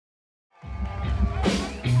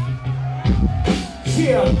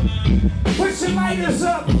Yeah, put your lighters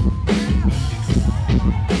up.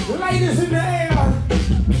 Lighters in the air.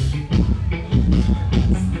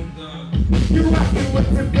 You rockin' with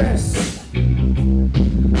the best.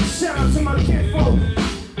 Shout out to my kinfolk.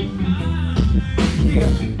 Yeah.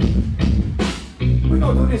 We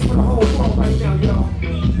gon' do this for the whole world right now, y'all.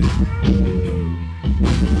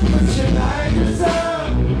 Put your lighters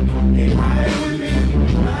up. Get high with me.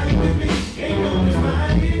 Ride with me. Ain't no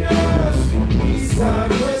dividing us. East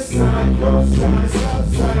side, west side, north side, south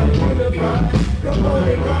side. With a vibe. Come on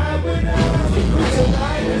and ride with us. Put your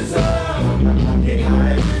lighters up. Get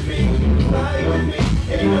high with me. Ride with me.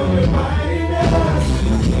 Ain't no dividing us.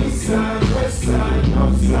 East side, west side,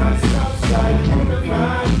 north side, south side. With a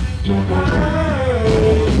vibe.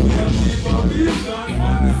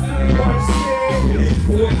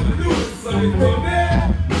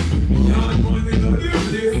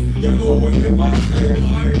 You know when you back there, I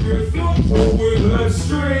will flow with the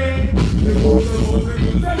string. The motion of the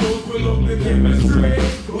good, that open up the chemistry.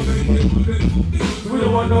 We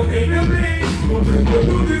don't want no enemy. We'll do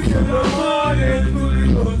this in the morning.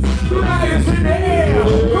 Put lighters in the air.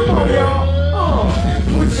 Come on, y'all.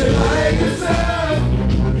 Put your lighters up.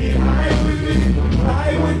 Get high with me. Fly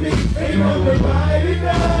with me. Ain't no dividing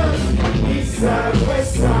us. East side,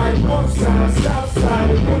 west side, north side, south side.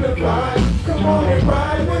 Put a vibe. Come on and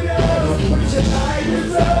ride with us. Put your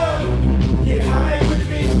lighters up. Get high with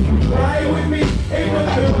me. Fly with me. Ain't no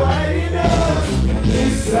dividing us.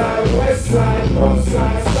 East side, west side, north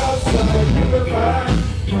side, south side. Put a vibe.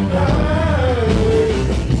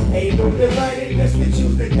 Ain't no dividing us. We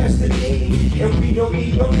choose the destiny. And we don't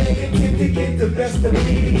need no negative to get the best of me.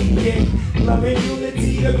 Yeah. Love and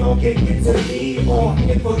unity, they're gon' get to me. Or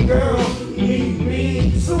if a girl need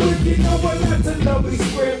me. So if you know what not to love, we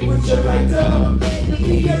spread with your light up.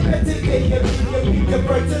 Be a better day, be a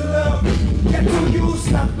brighter love. Get to you,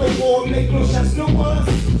 stop the war, make no shots, no us.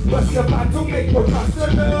 What's about to make no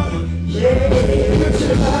faster love? Yeah, put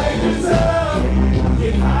your lighters up.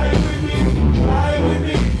 Get high with me, fly with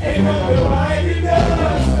me. Ain't no dividing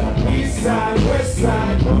us. East side, west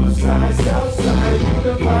side, north side, south side,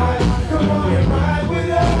 unified. Come on and ride with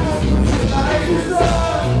us. Put your lighters up.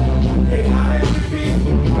 Get high with me,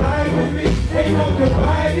 fly with me. Ain't no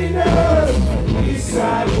dividing us. East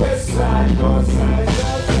side, west side, north side,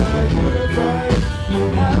 south side, unified.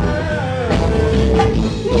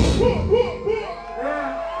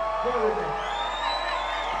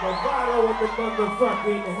 Mavado with the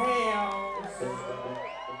motherfucking house.